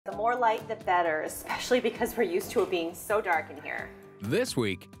more light, the better, especially because we're used to it being so dark in here. This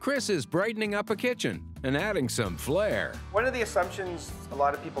week, Chris is brightening up a kitchen and adding some flair. One of the assumptions a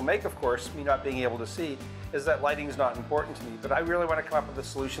lot of people make, of course, me not being able to see, is that lighting is not important to me, but I really want to come up with a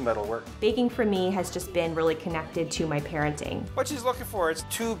solution that'll work. Baking for me has just been really connected to my parenting. What she's looking for is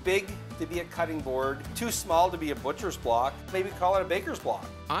too big to be a cutting board, too small to be a butcher's block, maybe call it a baker's block.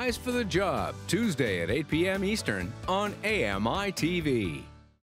 Eyes for the Job, Tuesday at 8 p.m. Eastern on AMI TV.